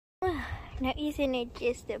Now isn't it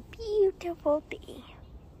just a beautiful day?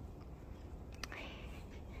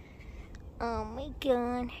 Oh my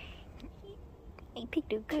god. I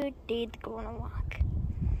picked a good day to go on a walk.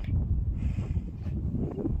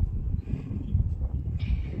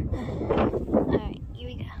 Alright, here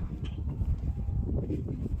we go.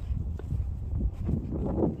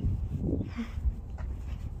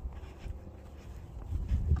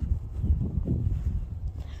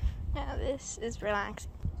 Now this is relaxing.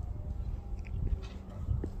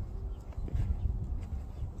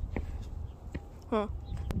 I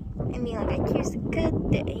mean, like, here's a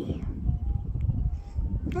good day.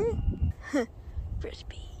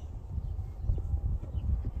 Frisbee.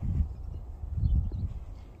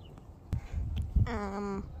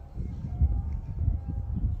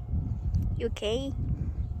 You okay?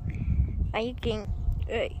 Are you getting...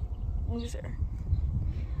 Hey, loser.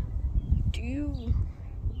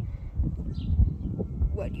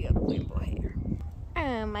 Why do you have rainbow hair?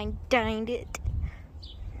 I dyed it.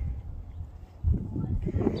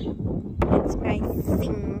 It's my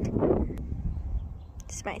thing.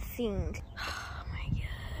 It's my thing. Oh my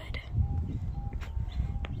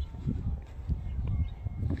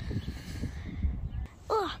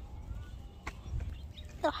god.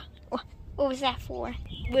 What was that for?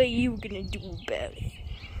 What are you gonna do about it?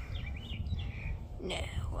 No,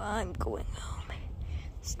 I'm going home.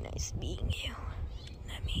 It's nice meeting you.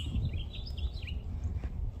 Lemmy.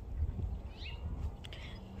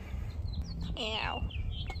 Ow.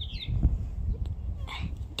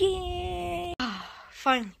 Yeah.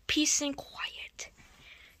 Finally, peace and quiet.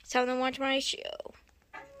 It's time to watch my show.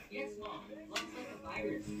 Yes, Mom. Looks like a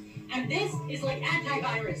virus. And this is like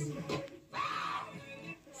antivirus.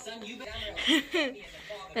 Son, you better.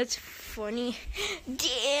 That's funny.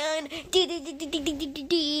 Dad.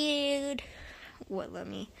 What,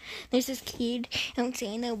 Lemmy? There's this kid I'm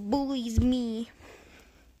saying that bullies me.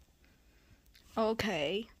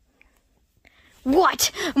 Okay. What?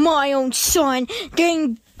 My own son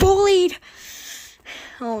getting bullied?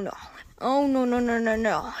 Oh no. Oh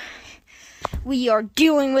no. We are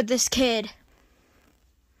dealing with this kid.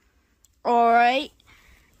 Alright.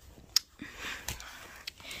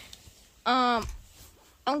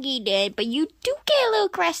 Okay, Dad, but you do get a little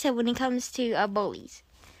aggressive when it comes to bullies.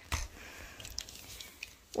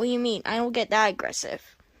 What do you mean? I don't get that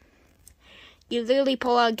aggressive. You literally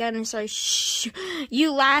pull out a gun and say, shh.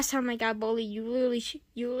 You last time I got bullied, you literally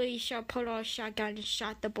pulled out a shotgun and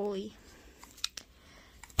shot the bully.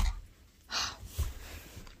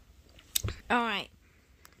 Alright.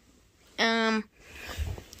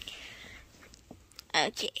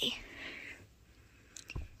 Okay.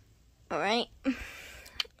 Alright.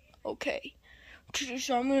 Okay.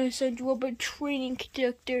 So I'm gonna send you up a training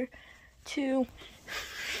conductor to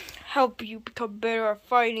help you become better at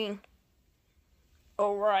fighting.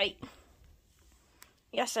 Alright.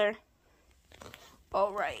 Yes, sir.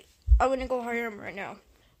 Alright. I'm gonna go hire him right now.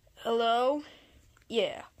 Hello?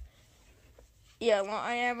 Yeah. Yeah, well,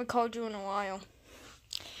 I haven't called you in a while.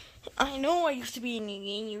 I know I used to be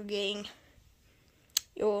in your gang.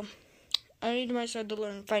 Yo, I need my son to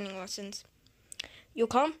learn fighting lessons. You'll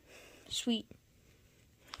come? Sweet.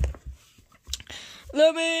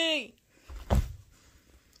 Lemmy!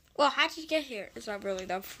 Well, how did you get here? It's not really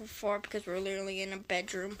that far because we're literally in a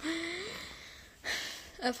bedroom.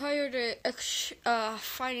 I've hired a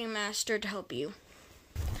fighting master to help you.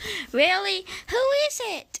 Really? Who is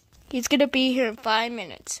it? He's gonna be here in 5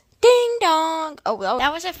 minutes. Ding dong! Oh, well,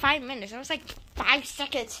 that wasn't 5 minutes. That was like 5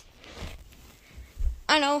 seconds.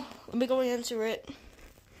 I know. Let me go answer it.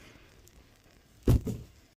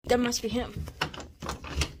 That must be him.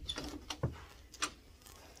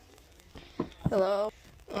 Hello.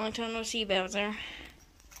 Long time no see, Bowser.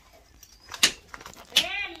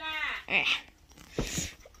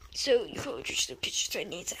 So you probably just the pictures I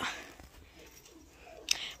need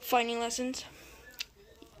fighting lessons.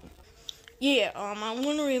 Yeah, I'm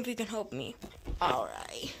wondering if you can help me.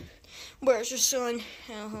 Alright. Where's your son?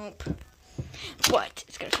 I'll help. But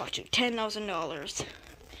it's gonna cost you $10,000.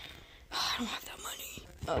 I don't have that money.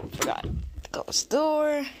 Oh, forgot. Close the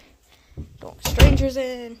door. Don't let strangers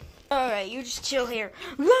in. Alright, you just chill here.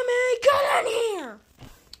 Let me get in here!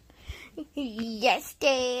 Yes,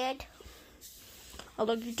 Dad. I'd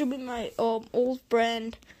like you to meet my old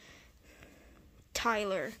friend,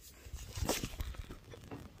 Tyler.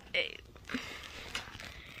 Hey.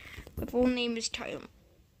 My full name is Tyler.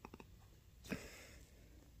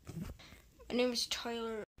 My name is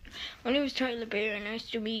Tyler Bear, and nice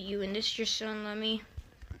to meet you. And this is your son, Lemmy.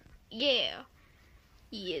 Yeah.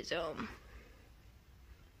 He is, a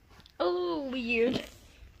little weird.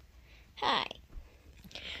 Hi.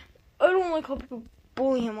 I don't don't like how people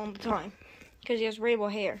bully him all the time because he has rainbow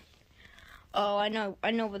hair. Oh, I know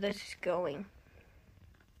where this is going.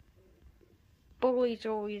 Bullies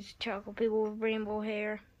always tackle people with rainbow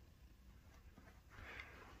hair.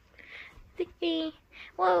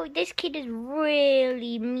 Whoa, this kid is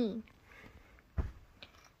really mean.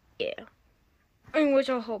 Yeah. Anyways,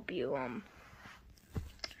 I'll help you.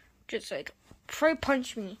 Just like try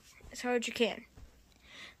punch me as hard as you can.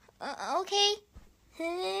 Okay.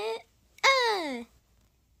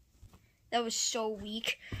 That was so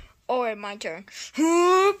weak. Alright, my turn.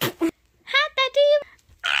 How'd that do?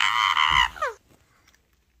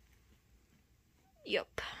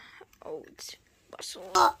 Yup. Oh, it's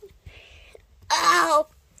muscle. Ow!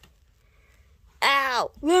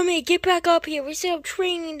 Ow! Lemmy, get back up here. We still have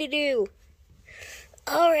training to do.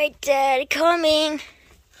 Alright, Dad, coming.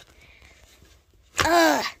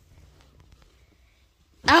 Oh!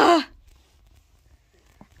 Ow!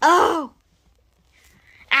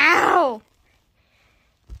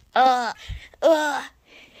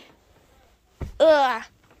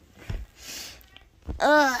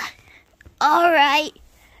 Alright.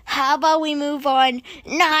 How about we move on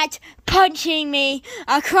not punching me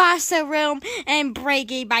across the room and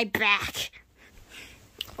breaking my back?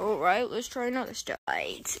 Alright, let's try another step.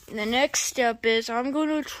 Right. The next step is I'm going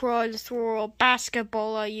to try to throw a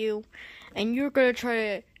basketball at you, and you're going to try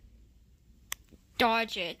to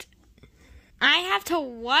dodge it. I have to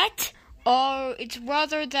what? Oh, it's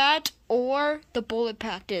rather that or the bullet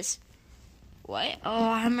practice. What? Oh,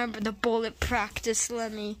 I remember the bullet practice,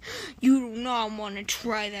 Lemmy. You do not want to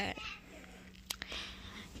try that.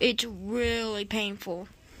 It's really painful.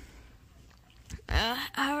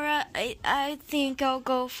 Alright, I think I'll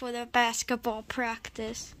go for the basketball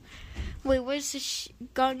practice. Wait, where's the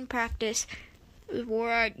gun practice?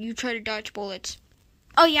 Where you try to dodge bullets.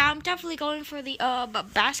 Oh yeah, I'm definitely going for the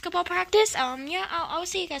basketball practice. Yeah, I'll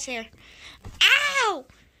see you guys here. Ow!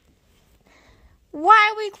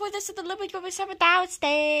 Why are we with this at the limit of 7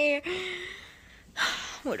 downstairs?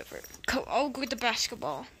 Whatever. Come, I'll go with the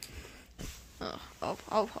basketball. I'll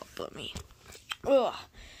help me. Ugh.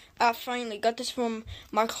 I finally got this from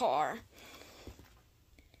my car.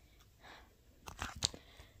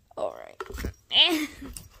 Alright.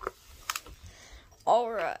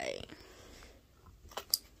 Alright.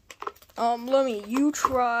 Lemmy, you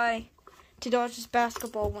try to dodge this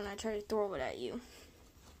basketball when I try to throw it at you.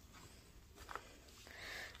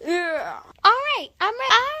 Yeah. Alright, I'm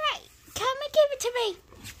ready. Alright, come and give it to me.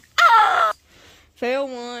 Ah! Fail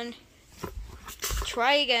one.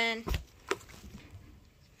 Try again.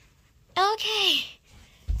 Okay.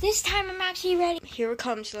 This time I'm actually ready. Here it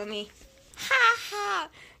comes, Lemmy. Ha ha.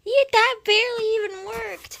 That barely even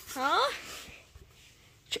worked. Huh?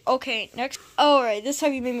 Okay, next. Alright, this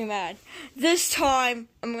time you made me mad. This time,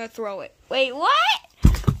 I'm gonna throw it. Wait, what?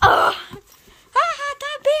 Oh! Ha,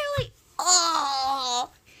 that barely. Oh!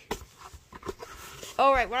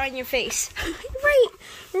 Alright, right on your face.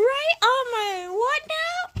 right on my, what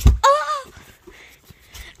now? Oh!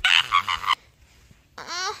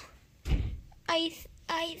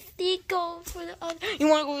 I think go for the other. You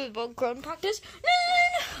wanna go with the gun practice?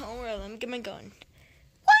 No. Alright, let me get my gun.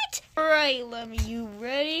 What? Alright, Lemmy, you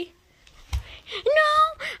ready? No,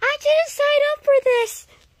 I didn't sign up for this.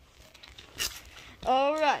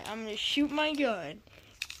 Alright, I'm gonna shoot my gun.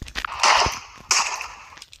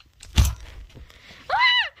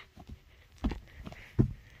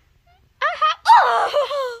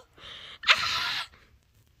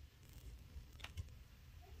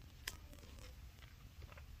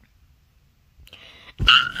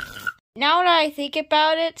 Now that I think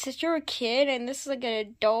about it, since you're a kid and this is like an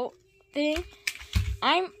adult thing,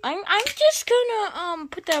 I'm just gonna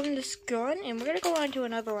put down this gun and we're gonna go on to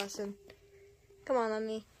another lesson. Come on,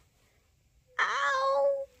 Lemmy.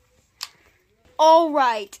 Ow!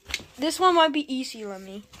 Alright. This one might be easy,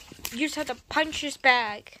 Lemmy. You just have to punch this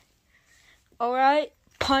bag. Alright?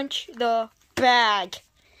 Punch the bag.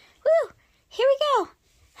 Woo! Here we go.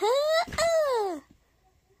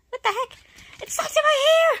 What the heck? It's stuck to my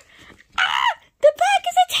hair! Ah! The bag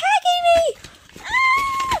is attacking me!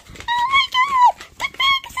 Ah! Oh my god! The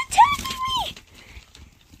bag is attacking me!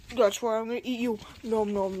 That's why I'm gonna eat you. No. Ah,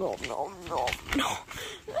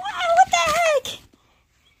 what the heck?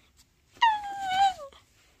 Ah!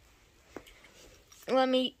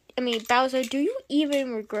 Bowser, do you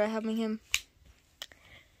even regret having him?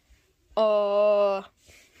 Oh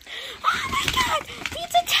my god! He's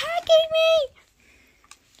attacking me!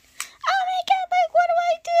 Oh my god, like, what do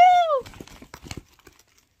I do?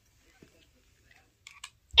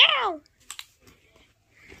 Ow!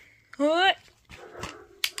 What?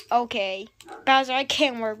 Okay. Bowser, I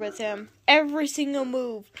can't work with him. Every single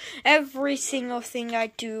move, every single thing I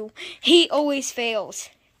do, he always fails.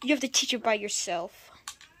 You have to teach it by yourself.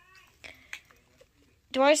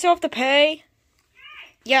 Do I still have to pay?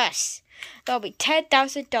 Yes. That'll be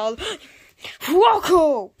 $10,000.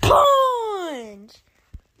 Whoa! Punch!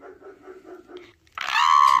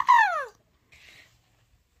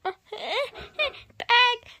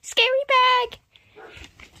 Bag! Scary bag!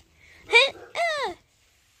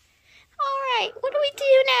 Alright, what do we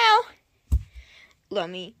do now?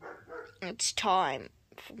 Lemmy, it's time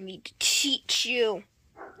for me to teach you.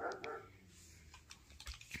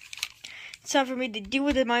 It's time for me to deal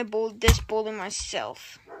with this bully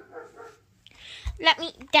myself. Let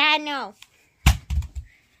me, Dad, no.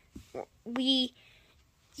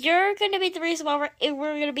 You're gonna be the reason why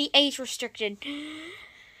we're gonna be age restricted.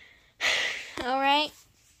 Alright?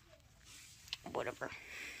 Whatever.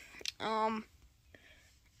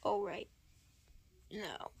 Alright.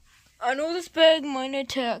 No. I know this bag might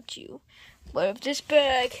attack you, but if this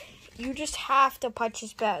bag, you just have to punch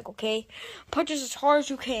this bag, okay? Punch it as hard as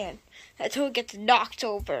you can until it gets knocked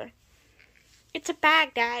over. It's a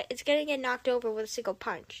bag, Dad. It's gonna get knocked over with a single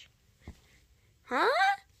punch. Huh?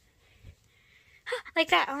 Like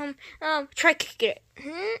that, try kicking it.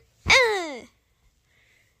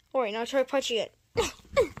 Alright, now try punching it. It's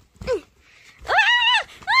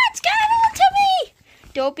getting onto me!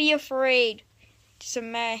 Don't be afraid. Just a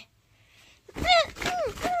meh.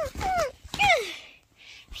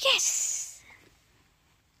 Yes!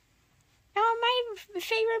 Now my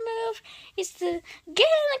favorite move is to get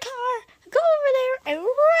in the car, go over there, and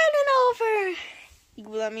run it over. You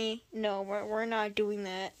let me? No, we're not doing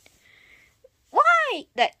that. Why?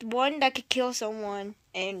 That one, that could kill someone,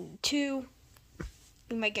 and two,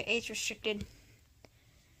 we might get age restricted.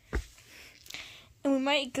 And we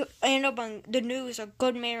might end up on the news of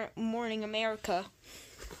Good Morning America.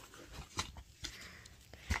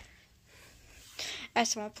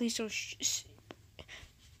 Asma, please don't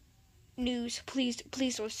news. Please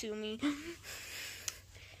don't sue me.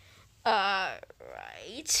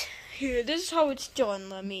 Right. Here, this is how it's done,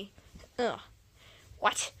 Lemmy.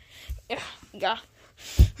 What? Yeah.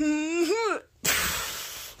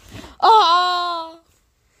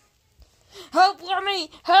 Help,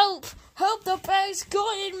 Lemmy! Help! Help, the bag's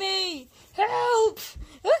got me! Help!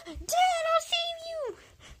 Dad, I'll save you!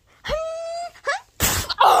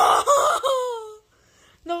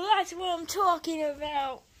 No, that's what I'm talking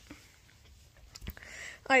about.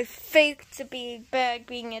 I faked the big bag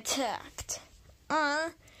being attacked.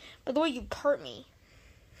 But the way you hurt me.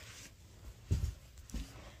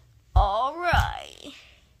 Alright.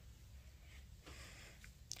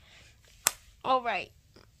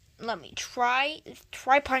 Let me try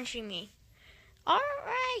punching me.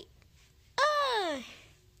 Alright.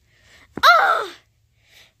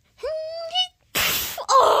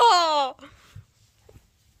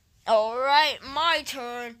 Alright, my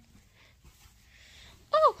turn.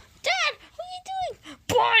 Oh, Dad, what are you doing?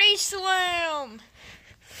 Body slam.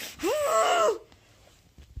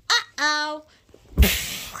 Uh-oh.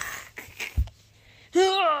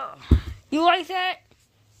 You like that?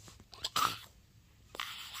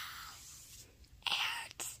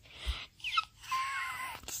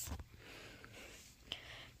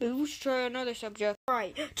 Maybe we should try another subject.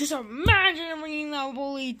 Alright, just imagine everything that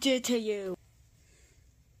bully did to you.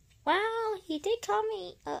 Well, he did call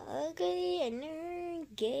me ugly, a nerd,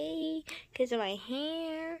 gay, because of my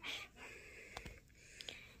hair.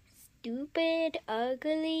 Stupid,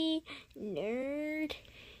 ugly, nerd,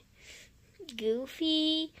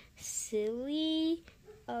 goofy, silly,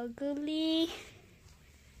 ugly,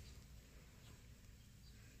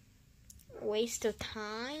 waste of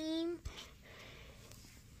time,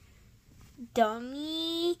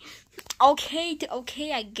 dummy. Okay,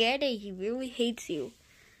 I get it. He really hates you.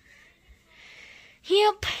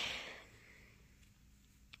 Yep.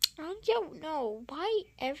 I don't know why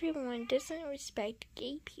everyone doesn't respect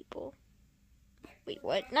gay people. Wait,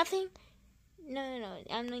 what? Nothing? No.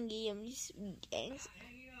 I'm not gay. I'm just gay.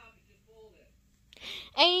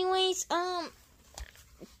 Anyways,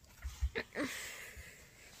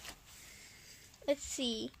 let's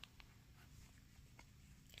see.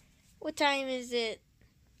 What time is it?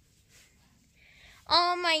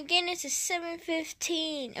 Oh my goodness, it's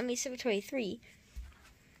 7:15. I mean 7:23.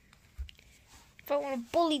 If I want to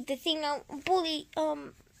bully the thing, I'll bully,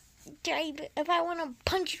 if I want to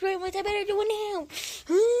punch it right away, I better do it now.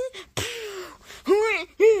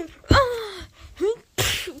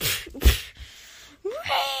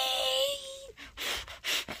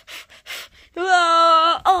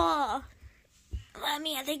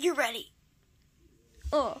 Lemmy, I think you're ready.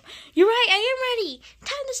 Oh, you're right, I am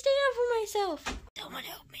stand up for myself. Someone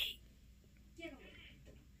help me.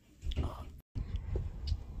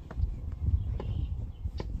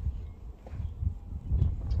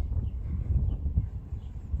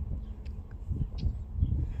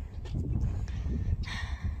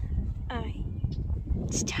 Alright,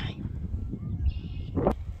 it's time.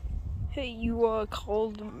 Hey, you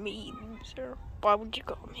called me loser. Why would you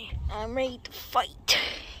call me? I'm ready to fight.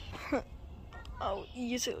 I'll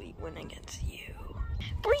easily win against you.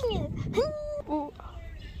 Bring it! Ooh.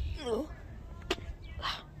 Ooh.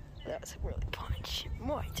 That was a really punch.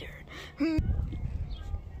 My turn.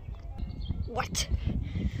 What?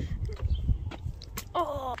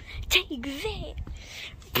 Oh, take that!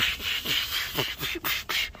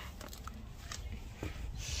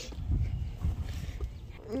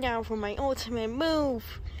 Now for my ultimate move.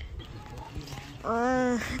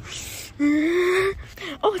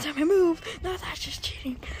 Ultimate move. No, that's just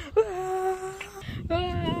cheating.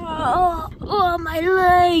 Oh, my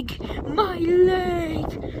leg. My leg.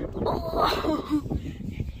 Oh.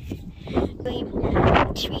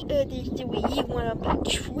 Treat others the way you want to be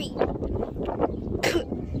treated.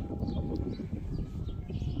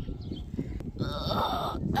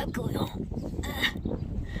 I'm going home.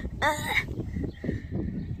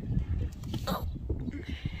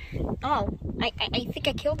 Oh, I think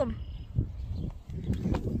I killed him.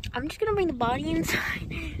 I'm just gonna bring the body inside.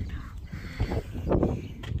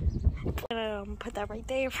 Put that right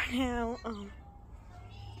there for now.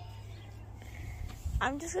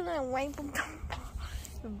 I'm just gonna wipe him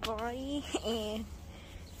the body and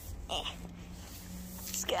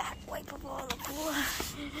just gotta wipe up all the blood.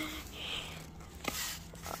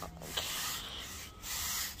 Okay.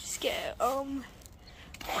 Just gotta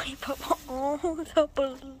wipe up all the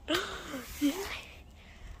blood.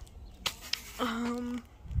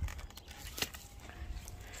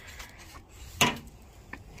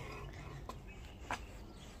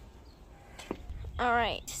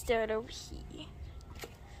 Alright, start over here.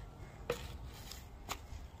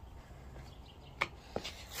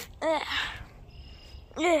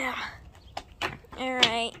 Yeah.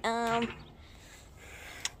 Alright,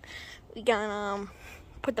 we gotta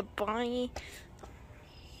put the body.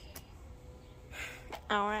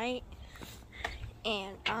 Alright.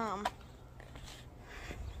 And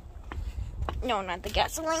no, not the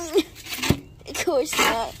gasoline. Of course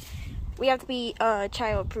not. We have to be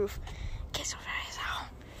child-proof. Guess what that is out.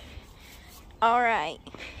 Alright.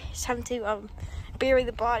 It's time to bury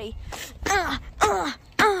the body.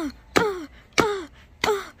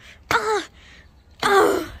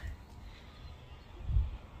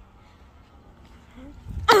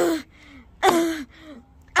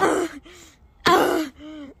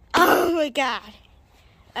 Oh my god.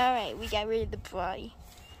 Alright, we got rid of the body.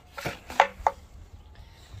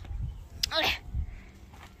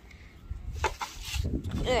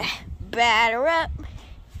 Batter up.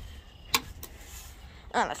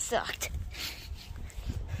 Oh, that sucked.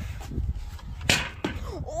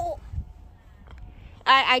 Oh.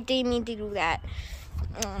 I didn't mean to do that.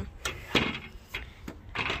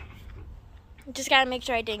 Just gotta make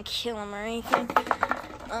sure I didn't kill him or anything.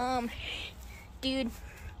 Dude,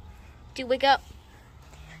 wake up.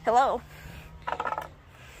 Hello.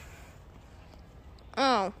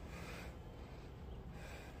 Oh.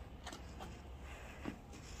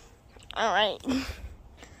 Alright.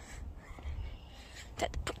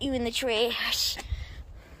 Got to put you in the trash.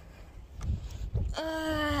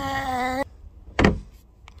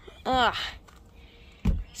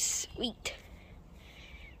 Sweet.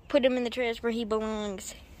 Put him in the trash where he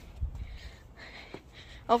belongs.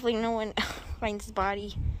 Hopefully no one finds his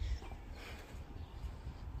body.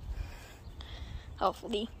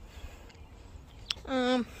 Hopefully.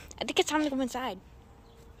 I think it's time to go inside.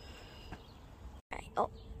 Alright, oh,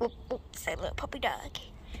 it's that little puppy dog.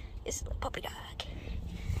 It's a little puppy dog.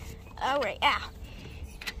 Alright,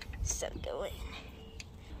 so go in.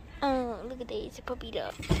 Oh, look at that, it's a puppy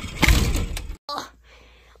dog.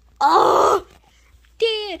 Oh!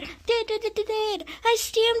 Dad! I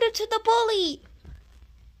stabbed him to the bully!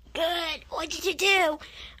 Good, what did you do?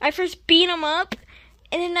 I first beat him up,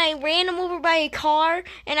 and then I ran him over by a car,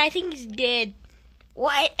 and I think he's dead.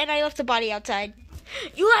 What? And I left the body outside.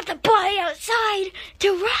 You left the body outside to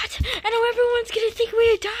rot, and now everyone's gonna think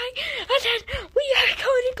we're dying, and then we are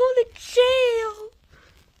going to go to jail.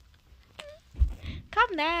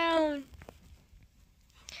 Calm down.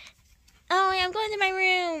 Oh, I'm going to my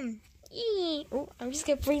room. Oh, I'm just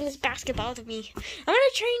gonna bring this basketball to me. I'm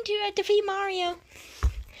gonna train to defeat Mario.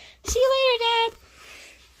 See you later, Dad.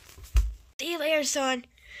 See you later, son.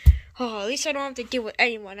 Oh, at least I don't have to deal with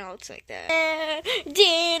anyone else like that.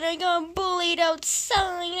 Dad, I got bullied outside.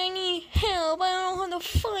 I need help. I don't know how to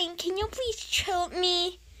fight. Can you please help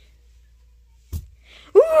me?